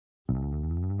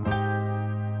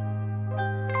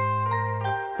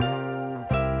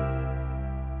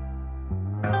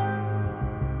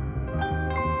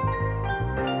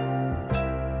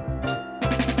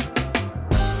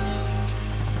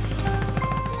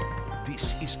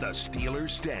is the Steelers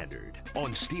Standard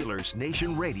on Steelers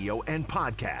Nation Radio and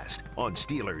podcast on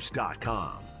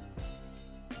Steelers.com.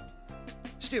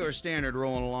 Steelers Standard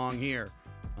rolling along here.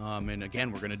 And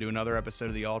again, we're going to do another episode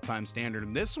of the All-Time Standard.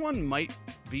 And this one might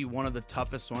be one of the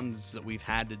toughest ones that we've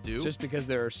had to do. Just because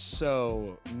there are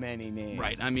so many names.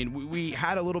 Right. I mean, we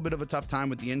had a little bit of a tough time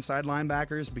with the inside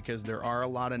linebackers because there are a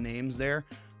lot of names there.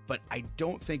 But I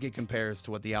don't think it compares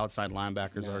to what the outside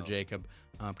linebackers are, Jacob.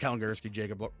 Kellen Gursky,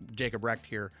 Jacob Recht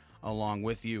here along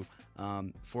with you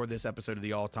for this episode of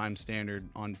the All-Time Standard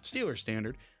on Steelers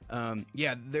Standard.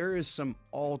 There is some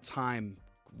all-time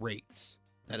greats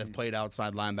that have played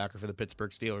outside linebacker for the Pittsburgh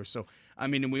Steelers. So, I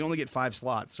mean, and we only get 5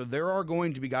 slots. So there are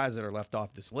going to be guys that are left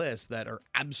off this list that are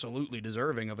absolutely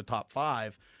deserving of a top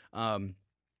 5.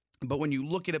 But when you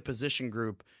look at a position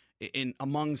group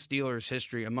among Steelers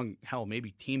history,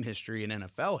 maybe team history and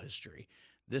NFL history,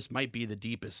 this might be the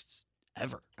deepest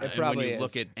ever. It probably when you is.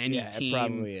 look at any team, it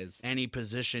probably is. any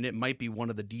position, it might be one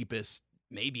of the deepest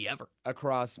maybe ever.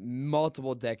 Across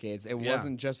multiple decades. It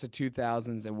wasn't just the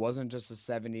 2000s. It wasn't just the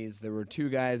 70s. There were 2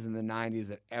 guys in the 90s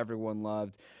that everyone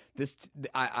loved.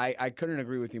 I couldn't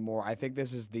agree with you more. I think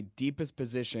this is the deepest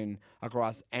position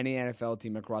across any NFL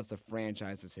team across the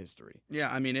franchise's history.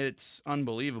 Yeah, I mean, it's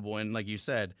unbelievable. And like you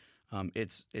said,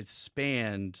 it's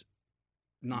spanned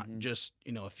not just,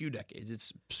 a few decades.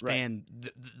 It's spanned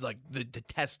the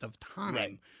test of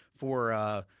time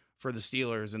for the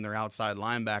Steelers and their outside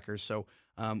linebackers. So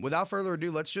without further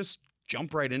ado, let's just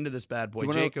jump right into this bad boy.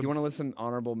 Jacob, do you want to listen to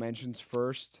honorable mentions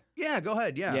first? Yeah, go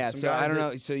ahead. Yeah. So I don't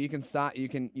know. So you can stop. You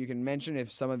can mention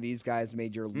if some of these guys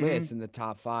made your list in the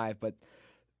top 5, but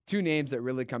 2 names that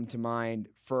really come to mind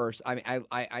first. I mean,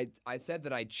 I said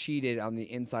that I cheated on the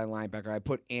inside linebacker. I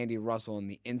put Andy Russell on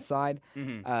the inside.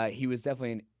 He was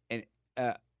definitely an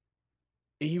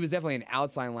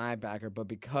outside linebacker, but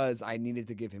because I needed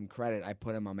to give him credit, I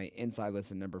put him on my inside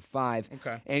list at number 5.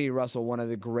 Okay. Andy Russell, one of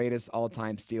the greatest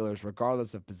all-time Steelers,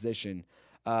 regardless of position.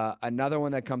 Another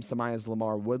one that comes to mind is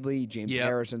Lamar Woodley, James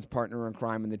Harrison's partner in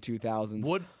crime in the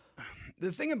 2000s.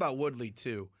 The thing about Woodley,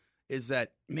 too, is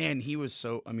that, man, he was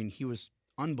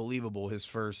unbelievable his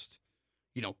first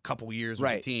couple years with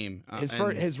the team.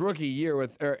 His rookie year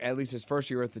or at least his first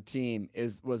year with the team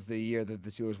was the year that the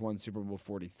Steelers won Super Bowl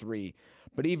 43.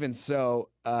 But even so,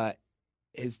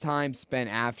 his time spent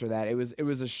after that, it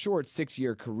was a short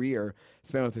 6-year career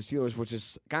spent with the Steelers, which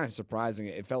is kind of surprising.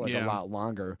 It felt like a lot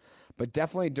longer. But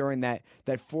definitely during that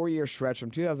 4-year stretch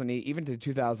from 2008 even to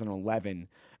 2011,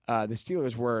 the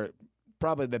Steelers were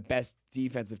probably the best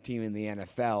defensive team in the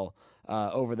NFL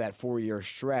over that 4-year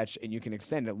stretch, and you can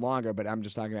extend it longer, but I'm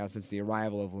just talking about since the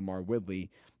arrival of Lamar Woodley,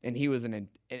 and he was an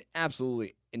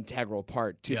absolutely integral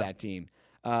part to that team.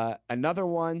 Another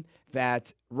one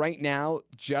that right now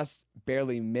just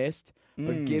barely missed,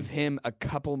 but give him a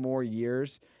couple more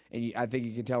years, and I think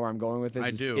you can tell where I'm going with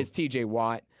this. Is TJ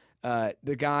Watt.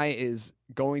 The guy is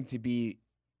going to be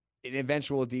an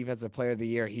eventual Defensive Player of the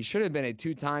Year. He should have been a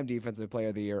 2-time Defensive Player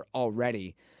of the Year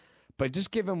already. But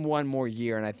just give him one more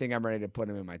year, and I think I'm ready to put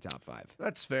him in my top 5.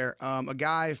 That's fair. A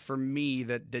guy for me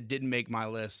that didn't make my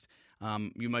list,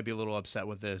 you might be a little upset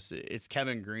with this. It's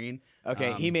Kevin Greene.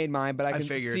 Okay, he made mine, but I can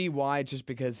see why, just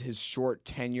because his short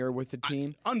tenure with the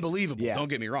team. Unbelievable. Yeah. Don't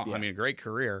get me wrong. Yeah. I mean, a great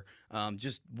career.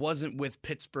 Just wasn't with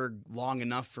Pittsburgh long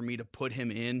enough for me to put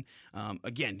him in.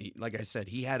 Again, like I said,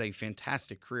 he had a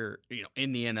fantastic career,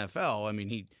 in the NFL. I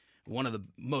mean, one of the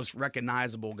most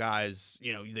recognizable guys,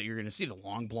 that you're going to see. The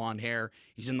long blonde hair.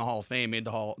 He's in the Hall of Fame, made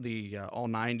the all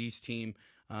 90s team.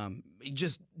 He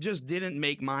just didn't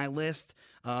make my list.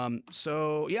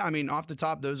 So yeah, I mean, off the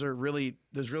top, those really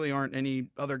aren't any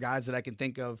other guys that I can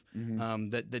think of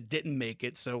that didn't make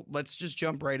it. So let's just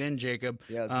jump right in, Jacob.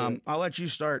 Yeah, I'll let you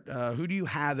start. Who do you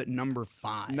have at number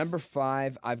 5? Number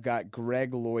 5, I've got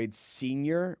Greg Lloyd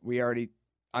Sr.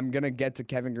 I'm going to get to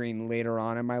Kevin Greene later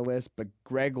on in my list, but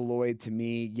Greg Lloyd, to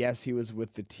me, yes, he was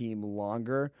with the team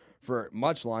for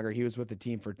much longer. He was with the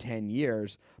team for 10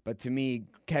 years, but to me,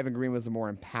 Kevin Greene was the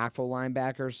more impactful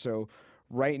linebacker. So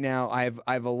right now, I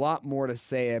have a lot more to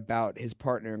say about his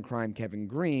partner in crime, Kevin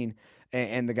Greene,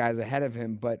 and the guys ahead of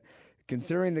him, but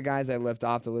considering the guys I left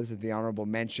off the list at the honorable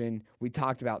mention, we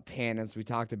talked about tandems. We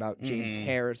talked about James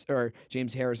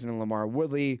Harrison and Lamar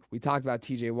Woodley. We talked about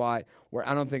TJ Watt, where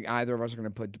I don't think either of us are going to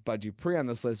put Bud Dupree on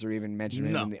this list or even mention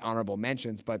him in the honorable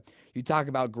mentions. But you talk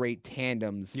about great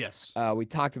tandems. Yes. We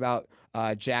talked about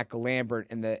Jack Lambert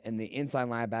in the inside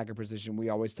linebacker position. We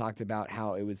always talked about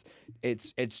how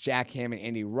it's Jack Ham and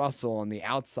Andy Russell on the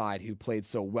outside who played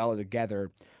so well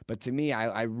together. But to me,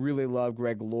 I really love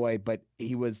Greg Lloyd, but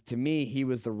he was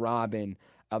the Robin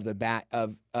of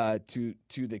the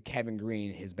to the Kevin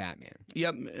Green, his Batman.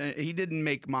 Yep, he didn't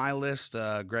make my list.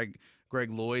 Greg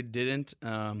Lloyd didn't.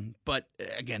 But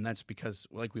again, that's because,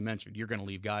 like we mentioned, you're going to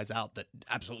leave guys out that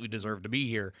absolutely deserve to be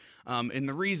here. And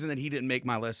the reason that he didn't make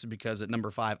my list is because at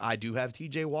number 5, I do have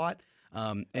TJ Watt.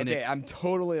 I'm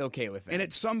totally okay with that. And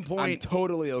at some point, I'm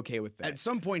totally okay with that. At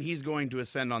some point, he's going to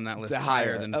ascend on that list to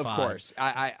higher than 5. Of course,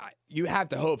 you have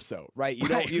to hope so, right? You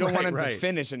don't want him to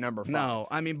finish at number 5. No,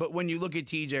 I mean, but when you look at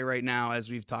TJ right now, as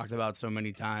we've talked about so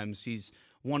many times, he's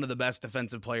one of the best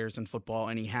defensive players in football,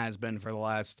 and he has been for the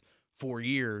last 4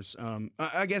 years.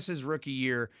 I guess his rookie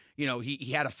year,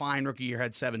 he had a fine rookie year,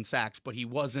 had 7 sacks, but he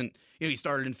wasn't, he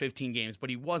started in 15 games, but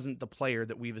he wasn't the player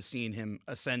that we've seen him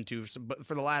ascend to. So, but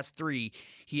for the last 3,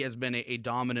 he has been a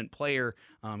dominant player.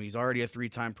 He's already a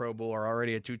 3-time Pro Bowler,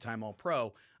 already a 2-time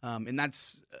All-Pro. And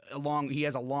that's he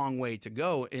has a long way to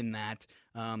go in that.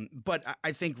 But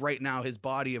I think right now his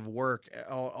body of work,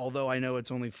 although I know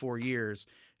it's only 4 years,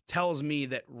 tells me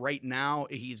that right now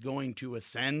he's going to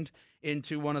ascend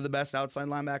into one of the best outside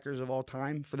linebackers of all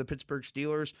time for the Pittsburgh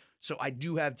Steelers. So I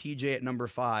do have TJ at number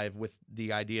 5 with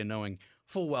the idea knowing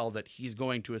full well that he's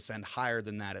going to ascend higher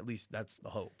than that. At least that's the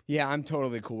hope. Yeah, I'm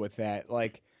totally cool with that.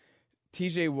 Like,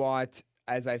 TJ Watt,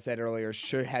 as I said earlier,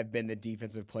 should have been the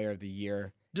defensive player of the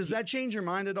year. Does that change your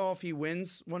mind at all if he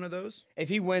wins one of those? If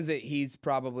he wins it, he's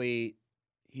probably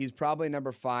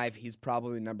number 5. He's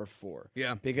probably number 4.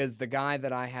 Yeah. Because the guy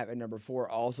that I have at number 4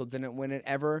 also didn't win it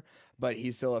ever, but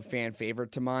he's still a fan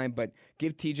favorite to mine. But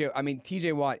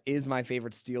TJ Watt is my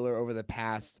favorite Steeler over the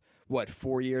past,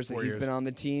 4 years that he's been on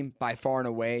the team, by far and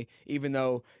away. Even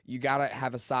though you got to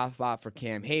have a soft spot for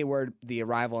Cam Hayward, the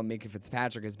arrival of Minkah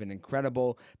Fitzpatrick has been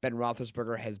incredible. Ben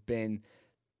Roethlisberger has been,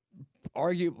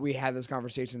 we had this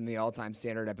conversation in the all-time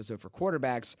standard episode for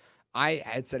quarterbacks. I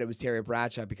had said it was Terry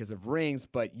Bradshaw because of rings,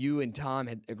 but you and Tom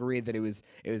had agreed that it was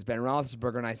Ben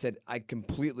Roethlisberger, and I said I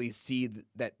completely see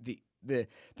that the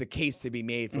case to be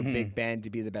made for Big Ben to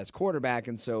be the best quarterback,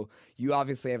 and so you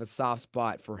obviously have a soft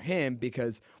spot for him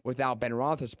because without Ben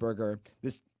Roethlisberger,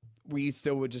 we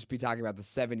still would just be talking about the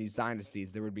 70s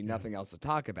dynasties. There would be nothing else to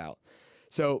talk about.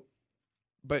 So,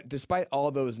 but despite all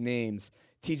those names,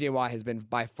 TJ Watt has been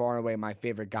by far and away my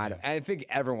favorite guy. I think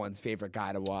everyone's favorite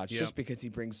guy to watch, just because he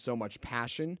brings so much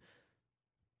passion.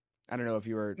 I don't know if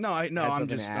you were.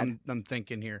 I'm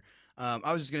thinking here.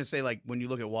 I was just gonna say, like, when you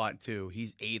look at Watt too,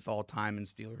 he's 8th all time in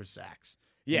Steelers sacks.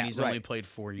 Yeah, and he's only played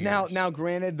 4 years. Now,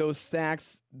 granted, those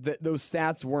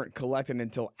stats weren't collected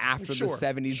until after the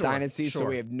 70s dynasty, so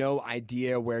we have no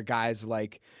idea where guys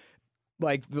like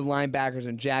the linebackers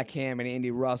and Jack Ham and Andy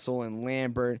Russell and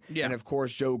Lambert and, of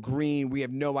course, Joe Green, we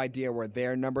have no idea where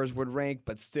their numbers would rank.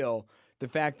 But still, the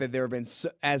fact that there have been,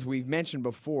 as we've mentioned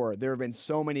before, there have been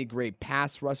so many great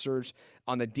pass rushers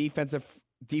on the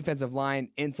defensive line,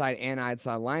 inside and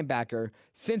outside linebacker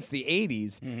since the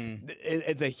 80s.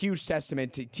 It's a huge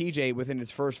testament to TJ within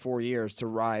his first 4 years to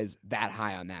rise that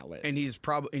high on that list. And he's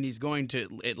going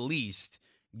to at least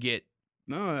get,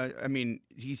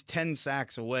 he's 10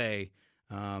 sacks away.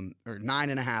 Or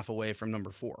 9.5 away from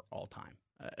number 4 all time.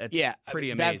 It's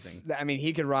pretty amazing.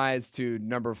 He could rise to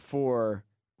number 4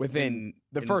 within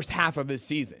the first half of this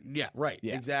season. Yeah, right.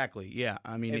 Yeah. Exactly. Yeah.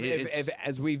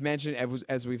 As we've mentioned,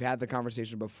 as we've had the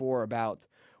conversation before about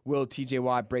will TJ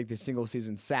Watt break the single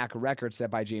season sack record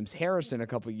set by James Harrison a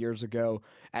couple years ago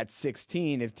at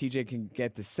 16. If TJ can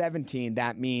get to 17,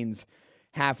 that means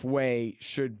halfway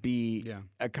should be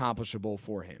accomplishable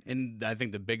for him. And I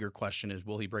think the bigger question is,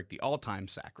 will he break the all-time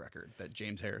sack record that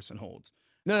James Harrison holds?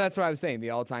 No, that's what I was saying.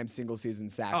 The all-time single-season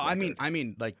sack. Oh, record. I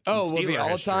mean, like, the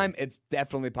all-time. It's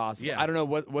definitely possible. Yeah. I don't know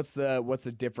what's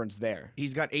the difference there.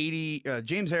 He's got 80.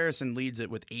 James Harrison leads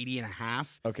it with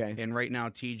 80.5. Okay, and right now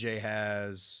TJ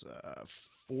has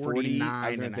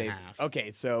 49.5.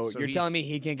 Okay, so you're telling me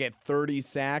he can get 30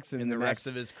 sacks in the rest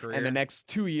of his career, in the next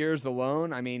 2 years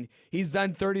alone? I mean, he's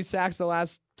done 30 sacks the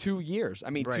last 2 years.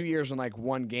 2 years in like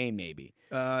one game maybe.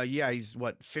 He's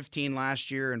 15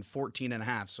 last year and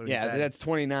 14.5. So that's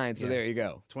 29. So there you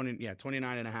go.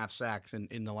 29.5 sacks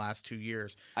in the last 2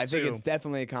 years. I think it's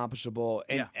definitely accomplishable.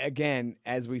 And again,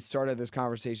 as we started this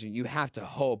conversation, you have to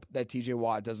hope that TJ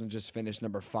Watt doesn't just finish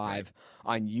number 5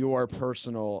 on your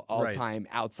personal all-time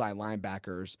outside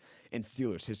linebackers in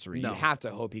Steelers history. No. You have to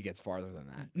hope he gets farther than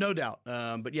that. No doubt.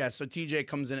 But yeah, so TJ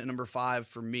comes in at number 5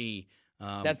 for me.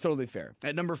 That's totally fair.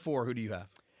 At number 4, who do you have?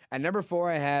 At number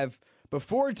 4, I have,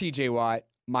 before TJ Watt,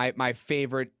 my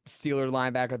favorite Steeler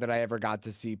linebacker that I ever got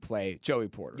to see play, Joey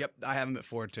Porter. Yep, I have him at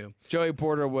 4 too. Joey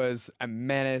Porter was a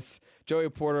menace. Joey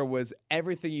Porter was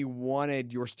everything you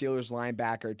wanted your Steelers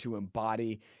linebacker to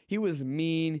embody. He was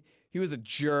mean. He was a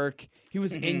jerk. He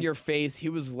was in your face. He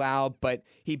was loud, but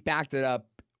he backed it up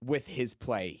with his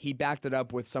play. He backed it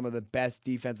up with some of the best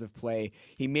defensive play.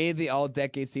 He made the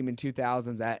all-decade team in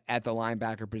 2000s at the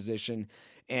linebacker position,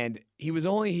 and he was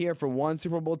only here for one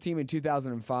Super Bowl team in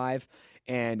 2005.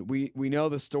 And we know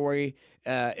the story.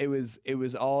 It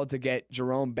was all to get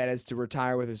Jerome Bettis to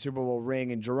retire with a Super Bowl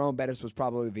ring, and Jerome Bettis was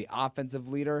probably the offensive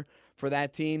leader for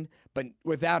that team. But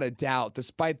without a doubt,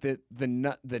 despite the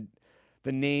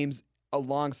names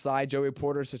alongside Joey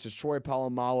Porter, such as Troy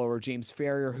Polamalu or James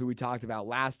Ferrier, who we talked about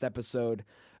last episode,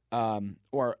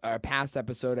 or a past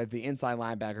episode at the inside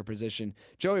linebacker position,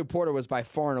 Joey Porter was by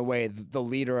far and away the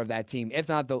leader of that team, if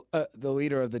not the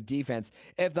leader of the defense,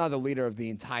 if not the leader of the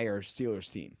entire Steelers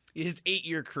team. His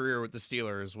 8-year career with the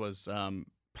Steelers was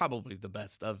probably the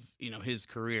best of his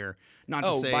career. Not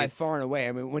to say by far and away.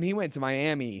 I mean, when he went to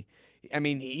Miami, I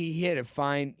mean, he had a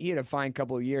fine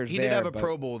couple of years. He there, did have a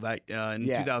Pro Bowl that in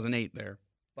Yeah. 2008 there,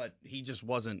 but he just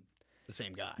wasn't the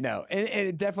same guy. No, and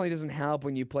it definitely doesn't help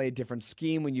when you play a different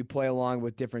scheme, when you play along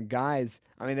with different guys.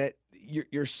 I mean, that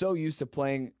you're so used to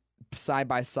playing side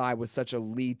by side with such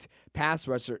elite pass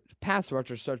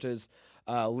rushers such as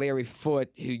Larry Foote,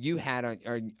 who you had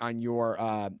on your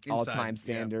all-time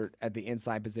standard at the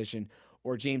inside position,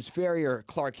 or James Ferrier,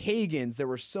 Clark Hagans. There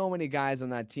were so many guys on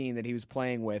that team that he was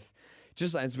playing with.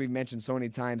 Just as we've mentioned so many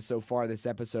times so far this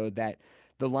episode, that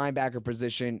the linebacker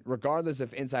position, regardless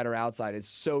of inside or outside, is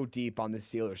so deep on the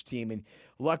Steelers team. And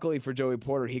luckily for Joey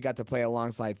Porter, he got to play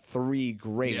alongside three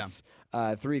greats,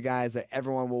 three guys that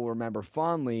everyone will remember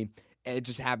fondly. And it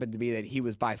just happened to be that he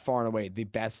was by far and away the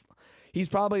best. He's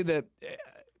probably the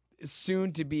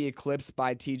soon to be eclipsed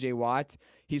by TJ Watt.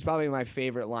 He's probably my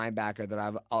favorite linebacker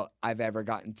that I've ever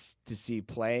gotten to see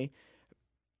play.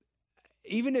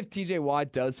 Even if TJ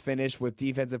Watt does finish with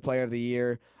Defensive Player of the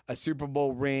Year, a Super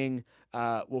Bowl ring,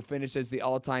 will finish as the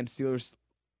all-time Steelers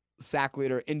sack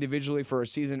leader individually for a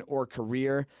season or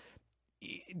career.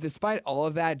 Despite all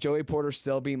of that, Joey Porter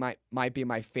still might be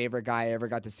my favorite guy I ever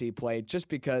got to see play, just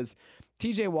because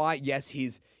TJ Watt, yes,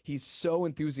 he's so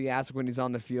enthusiastic when he's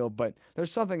on the field, but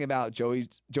there's something about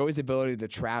Joey's ability to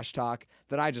trash talk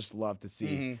that I just love to see.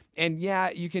 Mm-hmm. And yeah,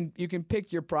 you can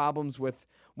pick your problems with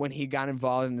when he got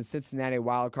involved in the Cincinnati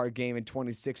wildcard game in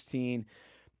 2016.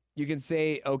 You can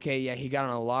say, okay, yeah, he got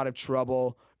in a lot of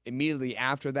trouble immediately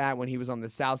after that when he was on the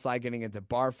South Side getting into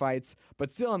bar fights.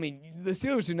 But still, I mean, the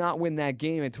Steelers do not win that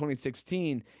game in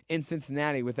 2016 in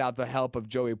Cincinnati without the help of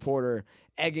Joey Porter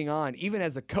egging on. Even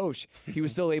as a coach, he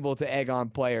was still able to egg on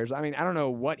players. I mean, I don't know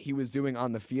what he was doing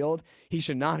on the field. He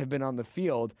should not have been on the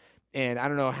field, and I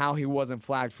don't know how he wasn't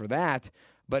flagged for that,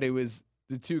 but it was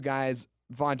the two guys,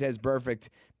 Vontaze Burfict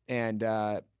and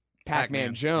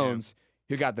Pac-Man Jones,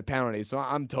 who got the penalty. So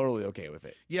I'm totally okay with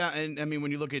it. Yeah, and I mean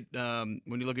when you look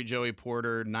at Joey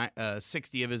Porter,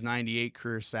 60 of his 98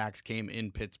 career sacks came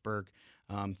in Pittsburgh.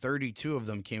 32 of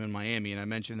them came in Miami, and I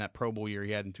mentioned that Pro Bowl year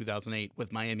he had in 2008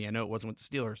 with Miami. I know it wasn't with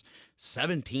the Steelers.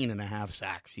 17.5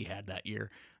 sacks he had that year.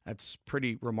 That's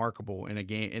pretty remarkable in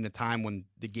a time when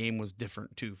the game was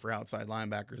different too for outside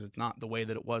linebackers. It's not the way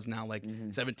that it was now. Like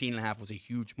 17.5 was a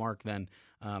huge mark then.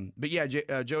 But yeah,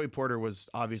 Joey Porter was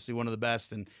obviously one of the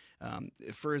best. And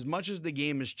for as much as the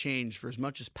game has changed, for as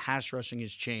much as pass rushing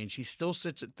has changed, he still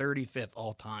sits at 35th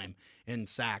all time in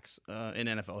sacks in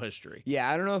NFL history. Yeah,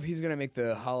 I don't know if he's going to make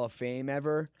the Hall of Fame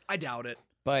ever. I doubt it.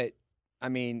 But, I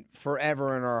mean,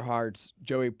 forever in our hearts,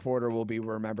 Joey Porter will be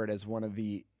remembered as one of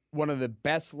the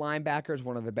best linebackers,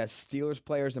 one of the best Steelers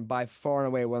players, and by far and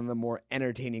away one of the more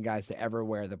entertaining guys to ever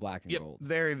wear the black and gold.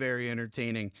 Very, very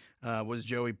entertaining was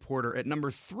Joey Porter. At number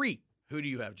 3, who do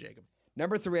you have, Jacob?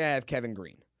 Number 3, I have Kevin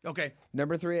Greene. Okay.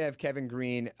 Number 3, I have Kevin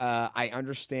Greene. I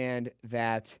understand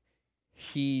that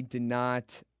he did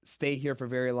not stay here for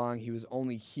very long. He was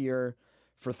only here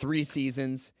for 3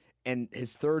 seasons, and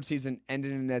his 3rd season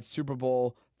ended in that Super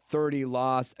Bowl 30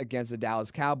 loss against the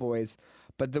Dallas Cowboys.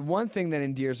 But the one thing that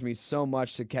endears me so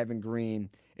much to Kevin Greene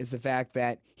is the fact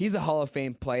that he's a Hall of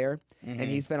Fame player, and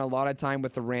he spent a lot of time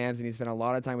with the Rams, and he spent a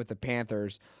lot of time with the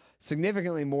Panthers,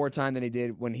 significantly more time than he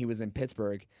did when he was in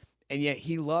Pittsburgh. And yet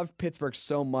he loved Pittsburgh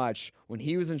so much when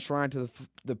he was enshrined to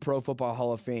the Pro Football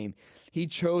Hall of Fame. He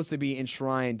chose to be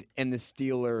enshrined in the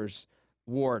Steelers'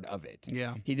 ward of it.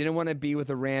 Yeah. He didn't want to be with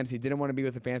the Rams. He didn't want to be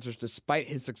with the Panthers, despite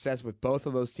his success with both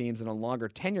of those teams and a longer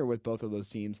tenure with both of those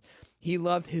teams. He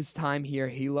loved his time here.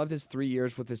 He loved his 3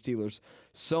 years with the Steelers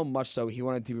so much so he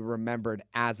wanted to be remembered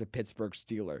as a Pittsburgh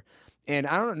Steeler. And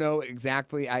I don't know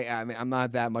exactly. I mean, I'm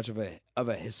not that much of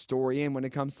a historian when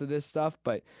it comes to this stuff,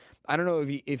 but I don't know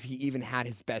if he even had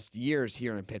his best years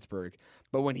here in Pittsburgh.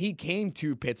 But when he came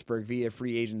to Pittsburgh via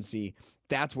free agency,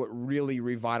 that's what really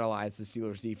revitalized the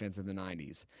Steelers defense in the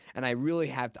 90s. And I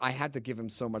have to give him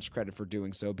so much credit for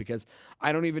doing so, because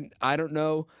I don't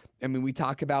know. I mean, we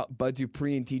talk about Bud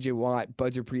Dupree and TJ Watt,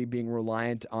 Bud Dupree being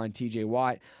reliant on TJ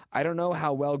Watt. I don't know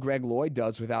how well Greg Lloyd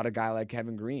does without a guy like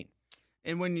Kevin Greene.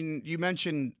 And when you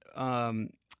mentioned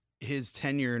his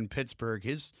tenure in Pittsburgh,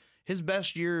 his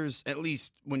best years, at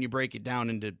least when you break it down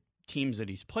into teams that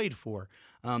he's played for,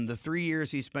 the 3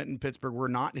 years he spent in Pittsburgh were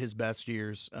not his best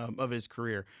years of his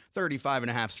career.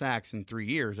 35.5 sacks in 3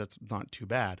 years, that's not too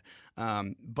bad.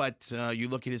 But you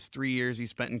look at his 3 years he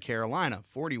spent in Carolina,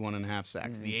 41.5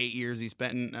 sacks. The 8 years he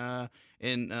spent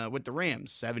with the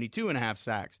Rams, 72.5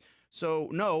 sacks. So,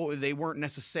 no, they weren't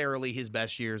necessarily his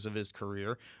best years of his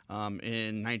career.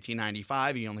 In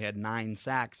 1995, he only had 9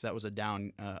 sacks. That was a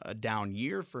down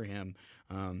year for him.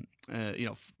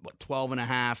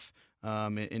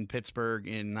 12.5 in Pittsburgh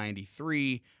in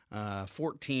 93,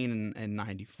 14 in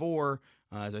 94.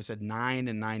 As I said, 9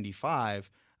 in 95.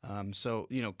 So,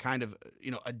 kind of,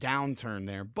 a downturn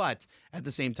there. But at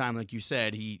the same time, like you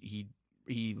said, he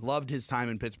loved his time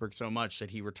in Pittsburgh so much that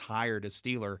he retired a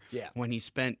Steeler when he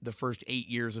spent the first 8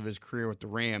 years of his career with the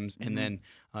Rams. And then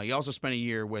he also spent a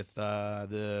year with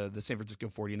the San Francisco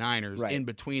 49ers in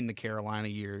between the Carolina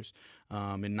years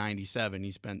in 97.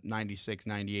 He spent 96,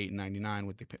 98, and 99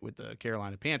 with the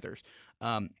Carolina Panthers.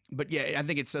 But, yeah, I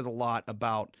think it says a lot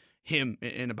about him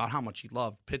and about how much he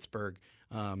loved Pittsburgh.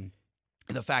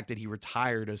 The fact that he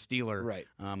retired a Steeler. Right.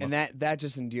 And that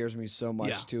just endears me so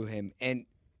much to him. And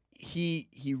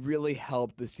he really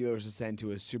helped the Steelers ascend to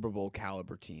a Super Bowl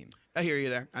caliber team. I hear you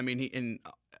there. I mean,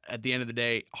 at the end of the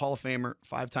day, Hall of Famer,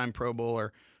 5-time Pro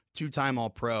Bowler, 2-time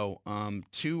All-Pro.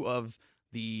 2 of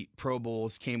the Pro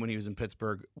Bowls came when he was in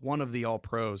Pittsburgh. 1 of the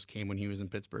All-Pros came when he was in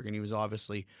Pittsburgh, and he was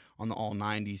obviously on the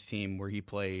All-90s team where he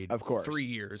played, of course, 3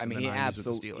 years. I mean, in the 90s with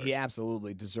the Steelers. He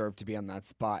absolutely deserved to be on that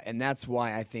spot, and that's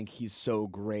why I think he's so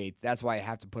great. That's why I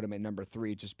have to put him at number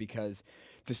 3, just because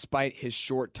despite his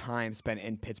short time spent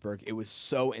in Pittsburgh, it was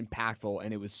so impactful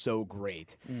and it was so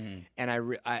great. And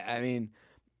I mean,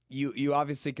 you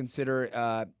obviously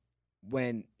consider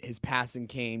when his passing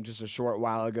came just a short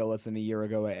while ago, less than a year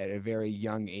ago, at a very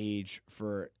young age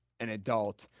for an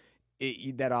adult,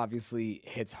 that obviously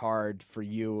hits hard for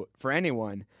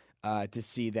anyone to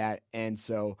see that. And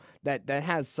so that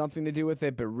has something to do with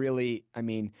it. But really, I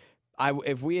mean,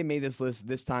 if we had made this list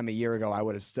this time a year ago, I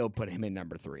would have still put him in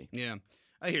number 3. Yeah,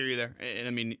 I hear you there. And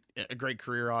I mean, a great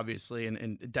career, obviously,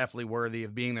 and definitely worthy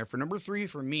of being there. For number 3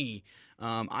 for me,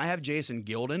 I have Jason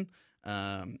Gilden.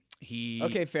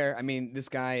 Okay, fair. I mean, this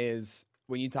guy is,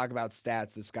 when you talk about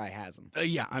stats, this guy has them.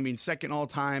 Yeah, I mean, second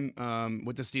all-time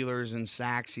with the Steelers in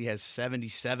sacks. He has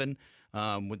 77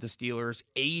 with the Steelers,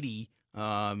 80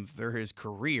 for his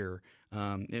career.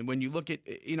 And when you look at,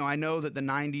 I know that the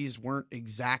 90s weren't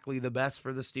exactly the best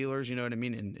for the Steelers, you know what I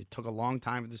mean? And it took a long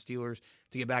time for the Steelers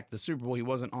to get back to the Super Bowl. He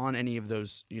wasn't on any of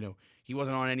those, he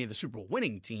wasn't on any of the Super Bowl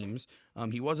winning teams.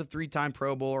 He was a 3-time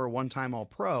Pro Bowler, a 1-time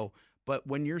All-Pro. But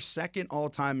when you're second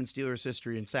all-time in Steelers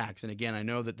history in sacks, and again, I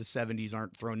know that the 70s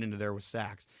aren't thrown into there with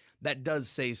sacks, that does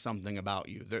say something about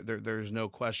you. There's no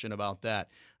question about that.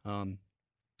 And,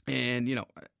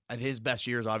 his best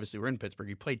years obviously were in Pittsburgh.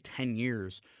 He played 10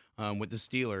 years with the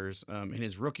Steelers. In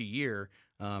his rookie year,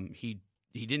 he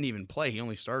didn't even play. He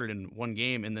only started in 1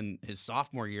 game. And then his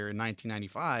sophomore year in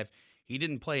 1995, he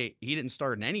didn't play. He didn't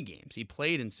start in any games. He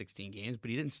played in 16 games, but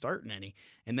he didn't start in any.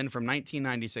 And then from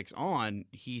 1996 on,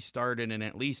 he started in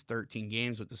at least 13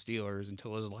 games with the Steelers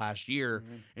until his last year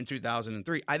in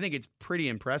 2003. I think it's pretty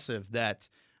impressive that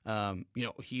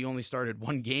he only started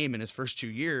 1 game in his first 2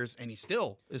 years, and he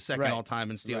still is second all time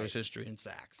in Steelers history in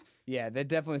sacks. Yeah, that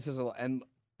definitely says a lot, and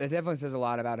that definitely says a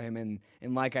lot about him. And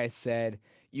like I said,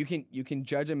 you can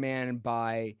judge a man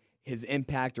by his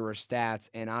impact or his stats,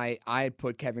 and I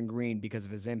put Kevin Greene because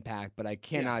of his impact, but I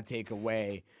cannot take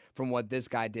away from what this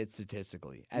guy did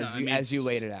statistically, as you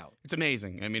laid it out. It's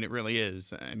amazing. I mean, it really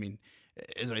is. I mean,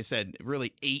 as I said,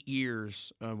 really 8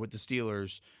 years with the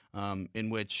Steelers,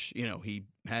 in which he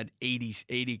had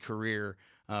 80 career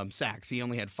sacks. He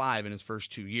only had 5 in his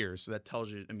first 2 years, so that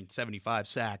tells you. I mean, 75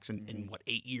 sacks in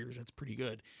 8 years? That's pretty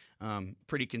good.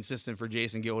 Pretty consistent for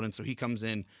Jason Gilden. So he comes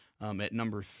in at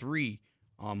number 3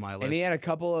 on my list. And he had a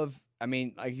couple of, I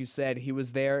mean, like you said, he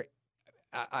was there.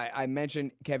 I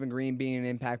mentioned Kevin Greene being an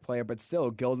impact player, but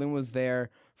still, Gilden was there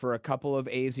for a couple of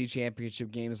AFC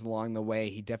Championship games along the way.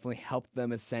 He definitely helped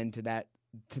them ascend to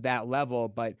that level.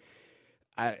 But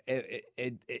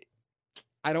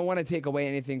I don't want to take away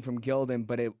anything from Gilden,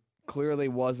 but it clearly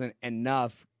wasn't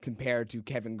enough compared to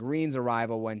Kevin Green's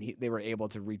arrival when they were able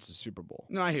to reach the Super Bowl.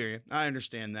 No, I hear you. I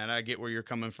understand that. I get where you're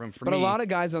coming from. But a lot of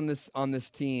guys on this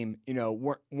team,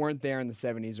 weren't there in the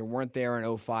 70s or weren't there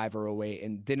in 05 or 08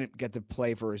 and didn't get to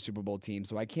play for a Super Bowl team.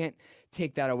 So I can't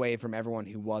take that away from everyone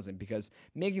who wasn't, because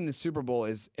making the Super Bowl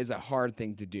is a hard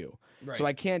thing to do. Right. So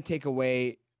I can't take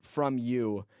away from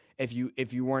you if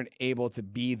you weren't able to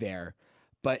be there.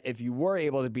 But if you were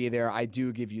able to be there, I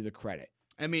do give you the credit.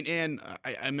 I mean, and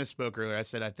I misspoke earlier. I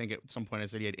said I think at some point I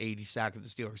said he had 80 sacks with the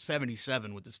Steelers,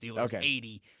 77 with the Steelers, Okay.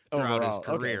 80 throughout his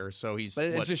Overall, career. okay. So he's. But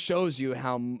it just shows you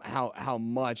how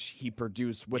much he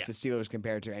produced with Yeah. the Steelers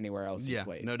compared to anywhere else he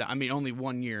played. No doubt. I mean, only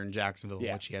 1 year in Jacksonville in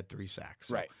Yeah. which he had 3 sacks.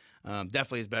 So, Right.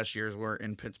 Definitely his best years were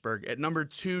in Pittsburgh. At number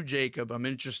 2, Jacob, I'm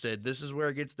interested. This is where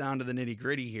it gets down to the nitty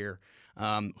gritty here.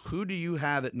 Who do you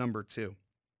have at number 2?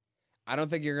 I don't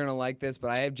think you're going to like this, but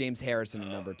I have James Harrison at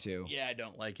number 2. Yeah, I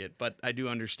don't like it, but I do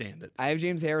understand it. I have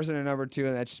James Harrison at number 2,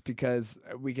 and that's just because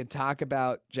we could talk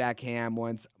about Jack Ham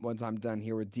once I'm done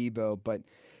here with Debo. But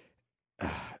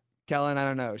Kellen, I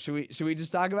don't know. Should we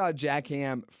just talk about Jack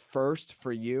Ham first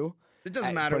for you? It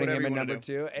doesn't matter. Putting Whatever him you at wanna number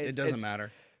do. 2. It doesn't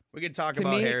matter. We could talk to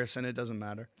about me- Harrison. It doesn't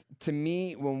matter. To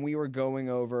me, when we were going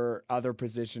over other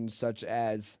positions such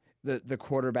as the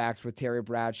quarterbacks with Terry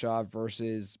Bradshaw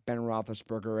versus Ben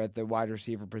Roethlisberger at the wide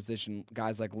receiver position,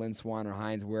 guys like Lynn Swann or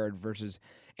Hines Ward versus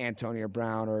Antonio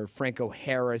Brown, or Franco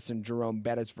Harris and Jerome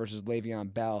Bettis versus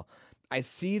Le'Veon Bell, I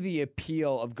see the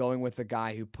appeal of going with the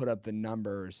guy who put up the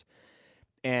numbers.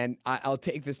 And I'll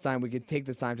take this time. We could take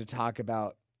this time to talk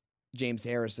about James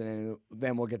Harrison, and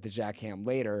then we'll get to Jack Ham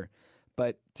later.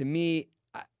 But to me,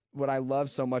 what I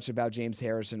love so much about James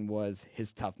Harrison was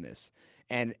his toughness.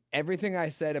 And everything I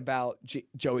said about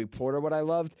Joey Porter, what I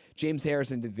loved, James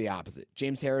Harrison did the opposite.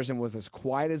 James Harrison was as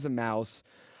quiet as a mouse,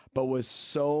 but was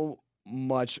so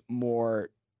much more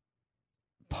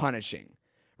punishing,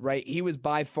 right? He was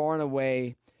by far and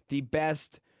away the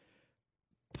best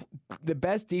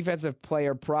defensive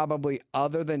player probably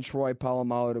other than Troy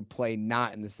Polamalu to play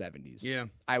not in the 70s. Yeah.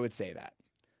 I would say that.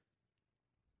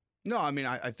 No, I mean,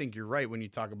 I think you're right when you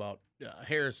talk about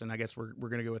Harrison. I guess we're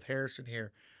going to go with Harrison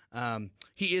here.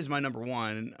 He is my number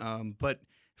 1. But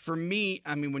for me,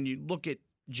 I mean, when you look at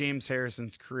James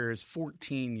Harrison's career, his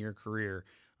 14-year career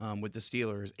with the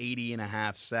Steelers, 80 and a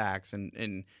half sacks,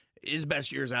 and his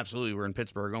best years absolutely were in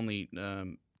Pittsburgh. Only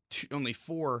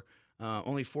 4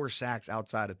 sacks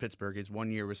outside of Pittsburgh. His 1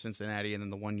 year with Cincinnati, and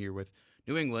then the 1 year with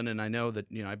New England. And I know that,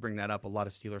 I bring that up. A lot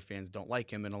of Steeler fans don't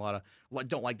like him, and a lot of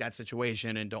don't like that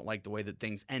situation and don't like the way that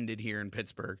things ended here in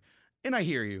Pittsburgh. And I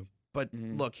hear you. But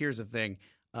look, here's the thing.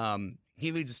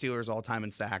 He leads the Steelers all time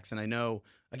in sacks. And I know,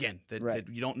 again, that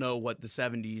you don't know what the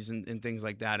 70s and things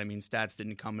like that. I mean, stats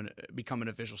didn't become an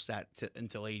official stat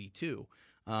until 82.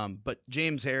 But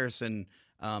James Harrison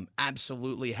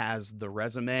absolutely has the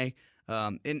resume.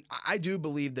 And I do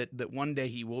believe that one day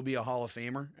he will be a Hall of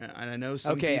Famer. And I know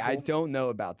some people... I don't know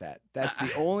about that. That's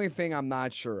the only thing I'm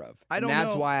not sure of. I don't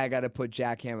That's know. why I got to put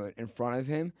Jack Ham in front of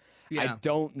him. Yeah, I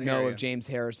don't I know hear of ya. James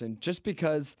Harrison, just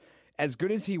because as good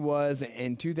as he was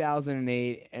in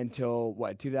 2008 until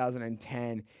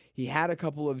 2010, he had a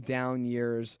couple of down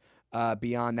years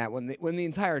beyond that when the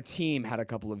entire team had a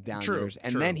couple of down years.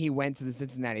 And then he went to the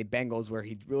Cincinnati Bengals where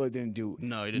he really didn't do he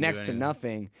didn't do next to anything.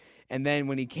 nothing. And then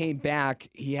when he came back,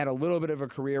 he had a little bit of a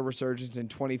career resurgence in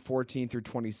 2014 through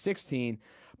 2016.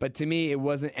 But to me, it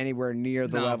wasn't anywhere near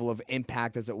the level of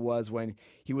impact as it was when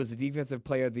he was the Defensive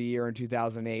Player of the Year in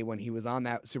 2008, when he was on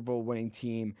that Super Bowl winning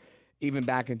team, even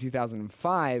back in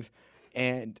 2005,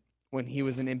 and when he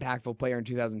was an impactful player in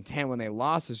 2010 when they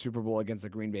lost the Super Bowl against the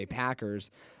Green Bay Packers.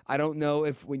 I don't know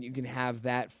if when you can have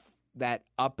that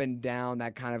up and down,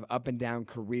 that kind of up and down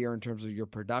career in terms of your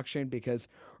production, because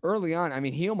early on, I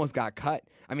mean, he almost got cut.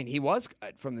 I mean, he was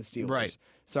cut from the Steelers. Right.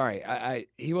 Sorry,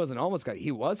 he wasn't almost cut.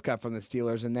 He was cut from the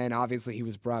Steelers, and then obviously he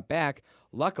was brought back,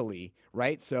 luckily,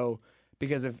 right? So,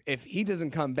 because if he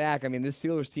doesn't come back, I mean, this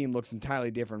Steelers team looks entirely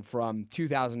different from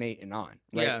 2008 and on.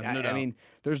 Right? Yeah, no doubt. I mean,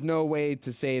 there's no way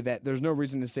to say that. There's no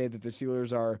reason to say that the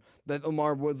Steelers that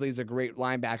Lamar Woodley is a great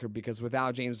linebacker, because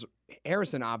without James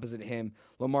Harrison opposite him,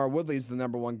 Lamar Woodley's the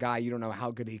number 1 guy. You don't know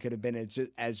how good he could have been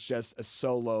as just a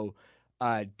solo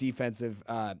defensive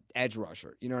edge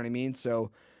rusher. You know what I mean?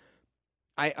 So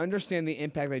I understand the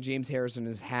impact that James Harrison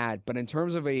has had, but in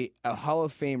terms of a Hall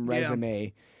of Fame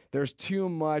resume, there's too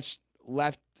much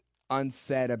left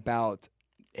unsaid about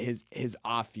his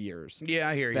off years. Yeah,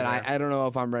 I hear you. That there. I don't know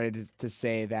if I'm ready to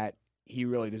say that he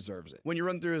really deserves it. When you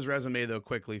run through his resume, though,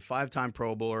 quickly, 5-time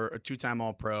Pro Bowler, a 2-time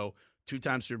All-Pro,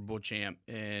 2-time Super Bowl champ,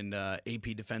 and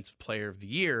AP Defensive Player of the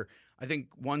Year, I think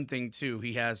one thing too,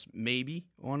 he has maybe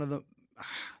one of the.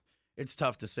 It's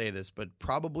tough to say this, but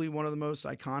probably one of the most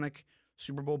iconic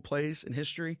Super Bowl plays in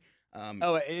history.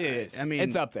 It is. I mean,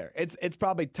 it's up there. It's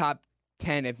probably top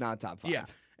 10, if not top 5. Yeah,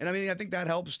 and I mean, I think that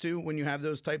helps too when you have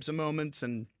those types of moments.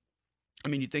 And I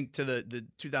mean, you think to the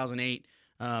 2008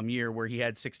 year where he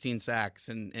had 16 sacks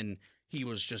and he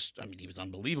was just, I mean, he was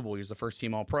unbelievable. He was the first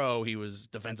team All-Pro. He was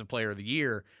Defensive Player of the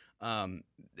Year, and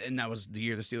that was the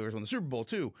year the Steelers won the Super Bowl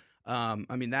too.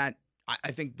 I mean,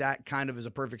 I think that kind of is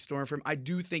a perfect storm for him. I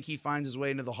do think he finds his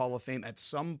way into the Hall of Fame at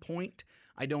some point.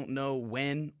 I don't know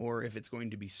when or if it's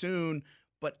going to be soon,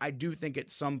 but I do think at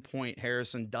some point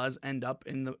Harrison does end up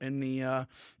in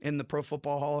the Pro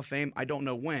Football Hall of Fame. I don't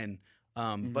know when,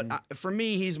 but for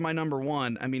me, he's my number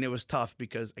one. I mean, it was tough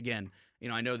because again,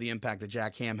 I know the impact that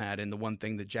Jack Ham had, and the one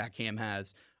thing that Jack Ham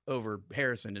has over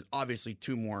Harrison is obviously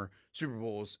 2 more Super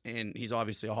Bowls, and he's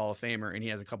obviously a Hall of Famer, and he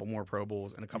has a couple more Pro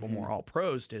Bowls and a couple more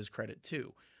All-Pros to his credit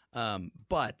too.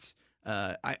 But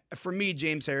for me,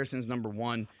 James Harrison's number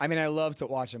one. I mean, I love to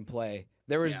watch him play.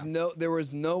 There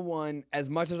was no one, as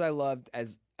much as I loved,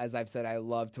 as I've said, I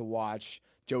love to watch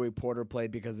Joey Porter play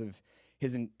because of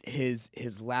his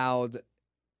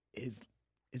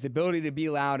ability to be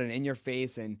loud and in your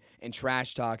face and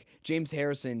trash talk. James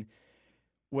Harrison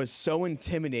was so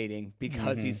intimidating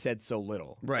because he said so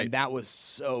little. Right. And that was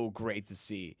so great to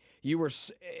see.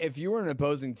 If you were an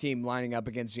opposing team lining up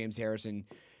against James Harrison,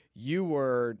 you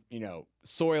were,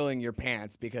 soiling your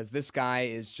pants because this guy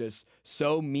is just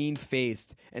so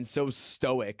mean-faced and so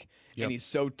stoic, and he's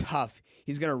so tough.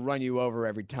 He's going to run you over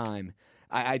every time.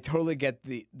 I totally get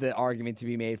the argument to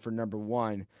be made for number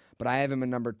one, but I have him at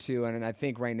number 2, and I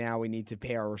think right now we need to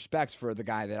pay our respects for the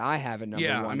guy that I have at number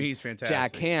 1. Yeah, I mean, he's fantastic.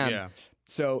 Jack Ham. Yeah.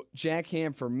 So Jack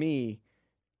Ham, for me,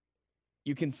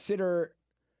 you consider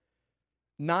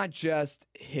not just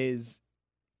his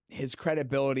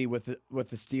credibility with the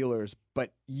Steelers,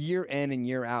 but year in and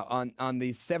year out on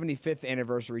the 75th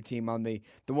anniversary team, on the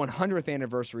 100th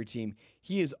anniversary team,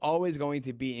 he is always going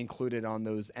to be included on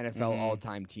those NFL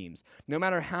all-time teams. No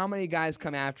matter how many guys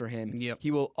come after him,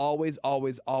 he will always,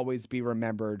 always, always be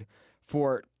remembered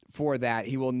for that.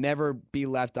 He will never be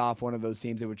left off one of those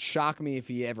teams. It would shock me if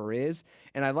he ever is.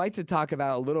 And I'd like to talk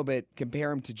about a little bit,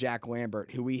 compare him to Jack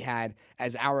Lambert, who we had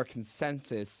as our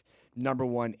consensus number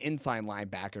 1 inside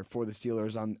linebacker for the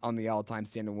Steelers on the all-time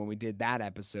standard when we did that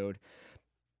episode.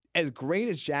 As great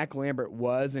as Jack Lambert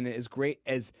was, and as great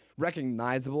as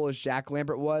recognizable as Jack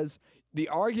Lambert was, the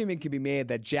argument could be made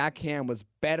that Jack Ham was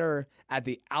better at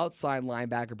the outside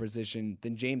linebacker position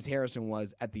than James Harrison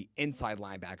was at the inside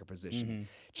linebacker position.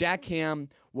 Jack Ham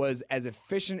was as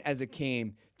efficient as it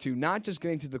came to not just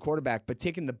getting to the quarterback, but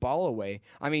taking the ball away.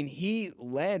 I mean, he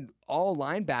led all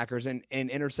linebackers in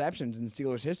interceptions in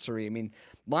Steelers history. I mean,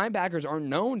 linebackers are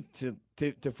known to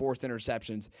force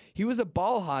interceptions. He was a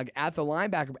ball hog at the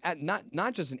linebacker, at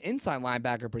not just an inside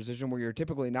linebacker position where you're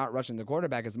typically not rushing the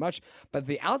quarterback as much, but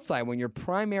the outside when your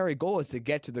primary goal is to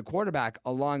get to the quarterback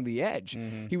along the edge.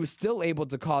 He was still able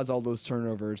to cause all those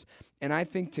turnovers. And I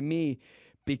think, to me,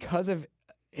 because of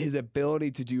his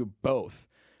ability to do both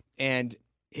and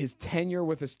his tenure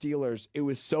with the Steelers, it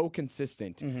was so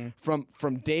consistent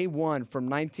from day one,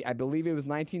 I believe it was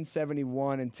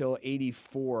 1971 until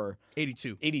 82.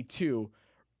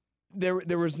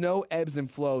 There was no ebbs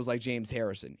and flows like James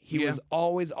Harrison. He was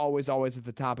always, always, always at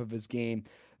the top of his game.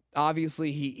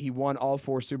 Obviously, he won all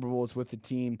 4 Super Bowls with the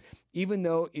team. Even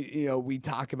though we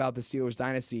talk about the Steelers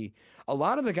dynasty, a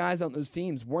lot of the guys on those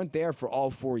teams weren't there for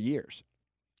all 4 years.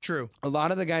 True. A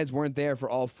lot of the guys weren't there for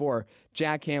all 4.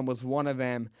 Jack Ham was one of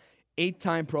them.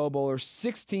 8-time Pro Bowler,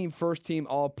 16 first-team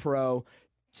All-Pro,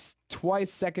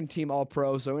 twice second-team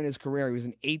All-Pro. So in his career, he was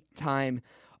an 8-time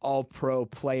All-Pro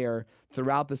player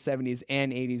throughout the 70s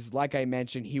and 80s. Like I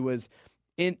mentioned, he was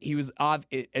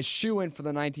a shoo-in for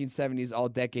the 1970s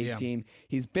All-Decade team.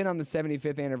 He's been on the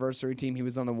 75th anniversary team. He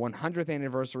was on the 100th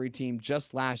anniversary team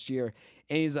just last year,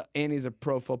 and he's a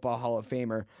Pro Football Hall of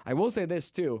Famer. I will say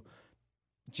this too.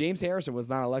 James Harrison was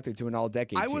not elected to an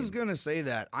all-decade team. I was going to say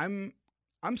that. I'm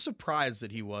surprised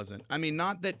that he wasn't. I mean,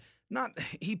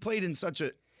 he played in such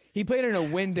a... He played in a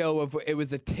window of... It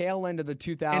was the tail end of the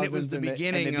 2000s. And it was the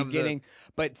beginning.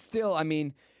 But still, I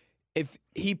mean, if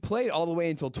he played all the way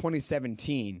until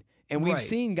 2017, and we've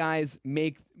seen guys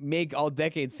make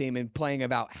all-decade team and playing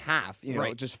about half,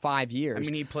 just 5 years. I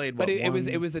mean, he played, But it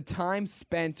was a time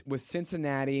spent with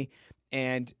Cincinnati,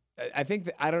 and... I think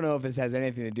I don't know if this has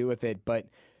anything to do with it, but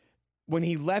when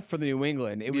he left for the New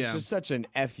England, it was Yeah. just such an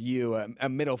FU, a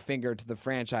middle finger to the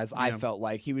franchise. I Yeah. felt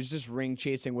like he was just ring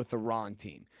chasing with the wrong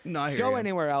team. No, I hear Go you.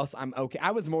 anywhere else, I'm okay.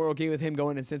 I was more okay with him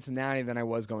going to Cincinnati than I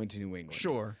was going to New England.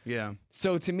 Sure. Yeah.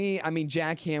 So to me, I mean,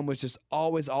 Jack Ham was just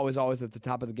always at the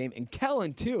top of the game, and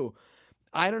Kellen too.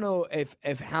 I don't know if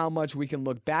how much we can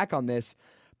look back on this,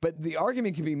 but the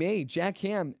argument can be made. Jack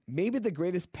Ham, maybe the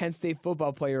greatest Penn State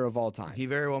football player of all time. He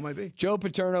very well might be. Joe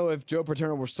Paterno, if Joe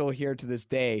Paterno were still here to this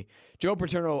day, Joe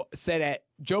Paterno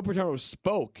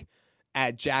spoke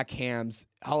at Jack Ham's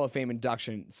Hall of Fame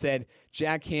induction. Said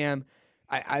Jack Ham,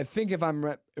 I think if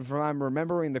I'm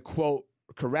remembering the quote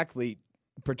correctly,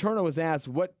 Paterno was asked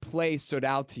what play stood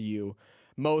out to you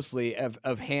mostly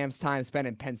of Ham's time spent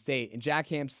in Penn State, and Jack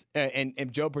Ham's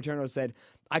and Joe Paterno said,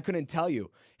 I couldn't tell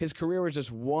you. His career was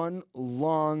just one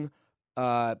long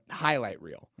highlight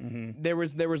reel. Mm-hmm. There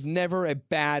was never a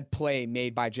bad play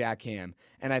made by Jack Ham,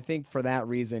 and I think for that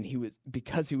reason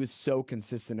because he was so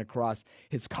consistent across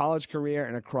his college career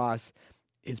and across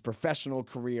his professional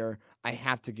career, I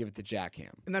have to give it to Jack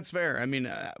Ham. And that's fair. I mean,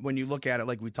 when you look at it,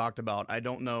 like we talked about, I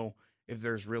don't know if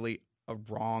there's really a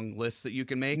wrong list that you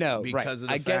can make. No, because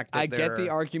right. of the fact that I get the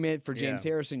argument for James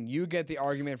Yeah. Harrison. You get the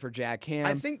argument for Jack Ham.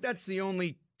 I think that's the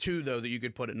only two though that you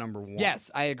could put at number one. Yes,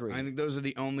 I agree. I think those are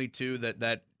the only two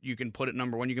that you can put at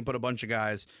number one. You can put a bunch of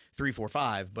guys 3, 4,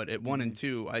 5, but at 1 and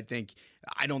 2, I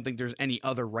don't think there's any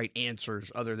other right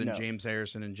answers other than No. James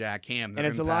Harrison and Jack Ham. And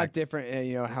it's a lot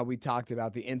different, how we talked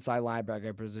about the inside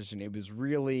linebacker position. It was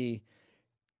really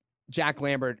Jack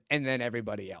Lambert and then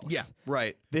everybody else. Yeah,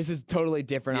 right. This is totally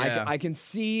different. Yeah. I can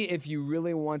see if you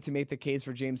really want to make the case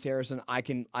for James Harrison, I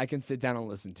can sit down and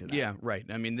listen to that. Yeah, right.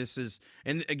 I mean, this is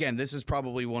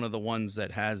probably one of the ones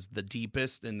that has the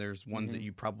deepest, and there's ones that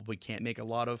you probably can't make a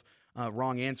lot of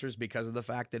wrong answers because of the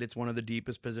fact that it's one of the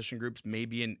deepest position groups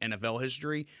maybe in NFL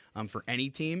history for any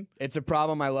team. It's a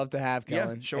problem I love to have, Yeah,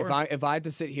 Kellen. sure. If I had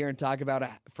to sit here and talk about it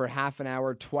for half an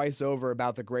hour twice over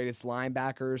about the greatest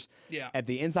linebackers Yeah. at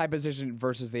the inside position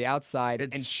versus the outside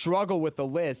and It's- struggle with the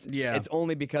list, Yeah. it's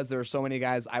only because there are so many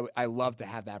guys I love to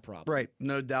have that problem. Right.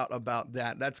 No doubt about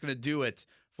that. That's going to do it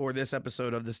for this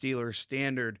episode of the Steelers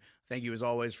Standard. Thank you, as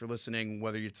always, for listening,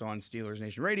 whether it's on Steelers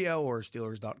Nation Radio or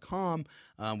Steelers.com.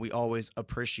 We always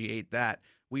appreciate that.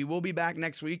 We will be back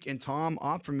next week, and Tom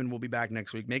Opferman will be back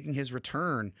next week, making his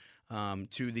return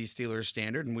to the Steelers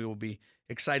Standard, and we will be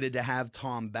excited to have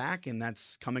Tom back, and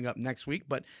that's coming up next week.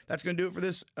 But that's going to do it for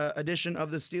this edition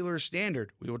of the Steelers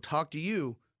Standard. We will talk to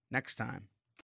you next time.